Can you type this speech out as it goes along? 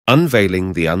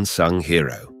Unveiling the Unsung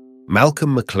Hero,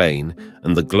 Malcolm McLean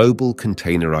and the Global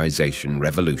Containerization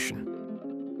Revolution.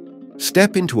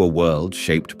 Step into a world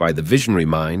shaped by the visionary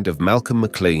mind of Malcolm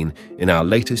McLean in our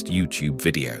latest YouTube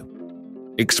video.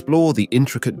 Explore the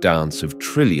intricate dance of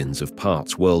trillions of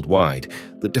parts worldwide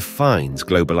that defines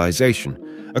globalization,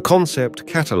 a concept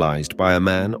catalyzed by a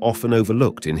man often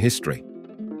overlooked in history.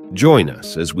 Join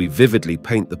us as we vividly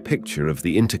paint the picture of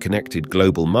the interconnected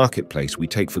global marketplace we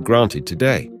take for granted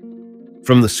today.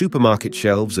 From the supermarket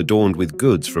shelves adorned with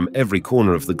goods from every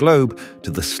corner of the globe to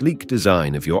the sleek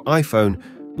design of your iPhone,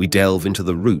 we delve into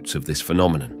the roots of this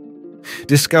phenomenon.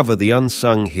 Discover the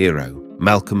unsung hero,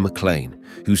 Malcolm McLean,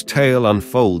 whose tale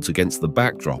unfolds against the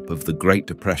backdrop of the Great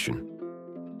Depression.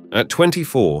 At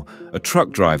 24, a truck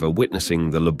driver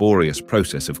witnessing the laborious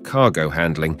process of cargo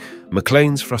handling,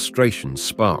 McLean's frustration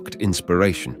sparked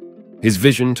inspiration. His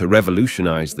vision to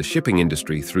revolutionize the shipping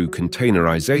industry through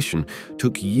containerization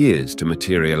took years to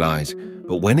materialize,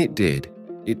 but when it did,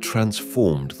 it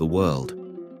transformed the world.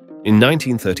 In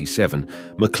 1937,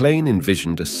 McLean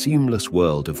envisioned a seamless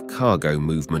world of cargo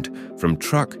movement from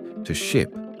truck to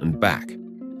ship and back.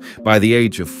 By the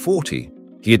age of 40,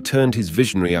 he had turned his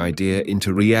visionary idea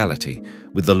into reality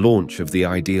with the launch of the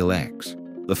Ideal X,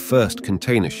 the first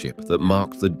container ship that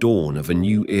marked the dawn of a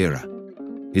new era.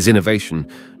 His innovation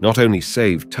not only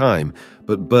saved time,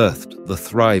 but birthed the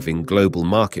thriving global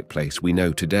marketplace we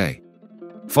know today.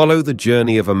 Follow the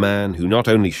journey of a man who not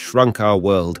only shrunk our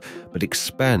world, but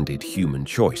expanded human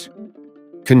choice.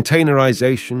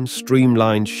 Containerization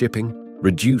streamlined shipping,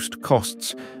 reduced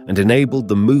costs, and enabled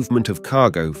the movement of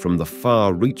cargo from the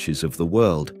far reaches of the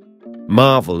world.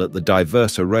 Marvel at the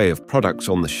diverse array of products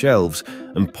on the shelves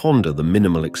and ponder the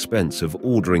minimal expense of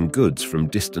ordering goods from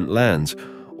distant lands,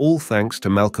 all thanks to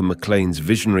Malcolm McLean's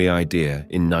visionary idea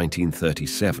in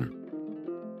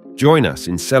 1937. Join us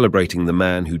in celebrating the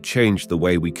man who changed the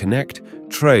way we connect,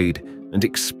 trade, and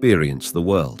experience the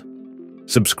world.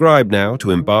 Subscribe now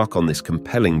to embark on this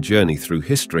compelling journey through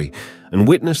history and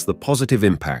witness the positive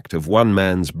impact of one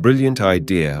man's brilliant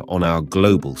idea on our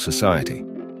global society.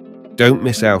 Don't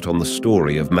miss out on the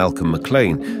story of Malcolm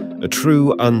McLean, a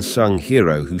true unsung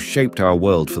hero who shaped our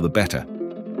world for the better.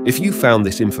 If you found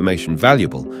this information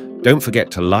valuable, don't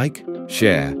forget to like,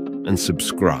 share, and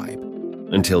subscribe.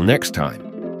 Until next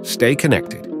time, stay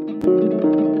connected.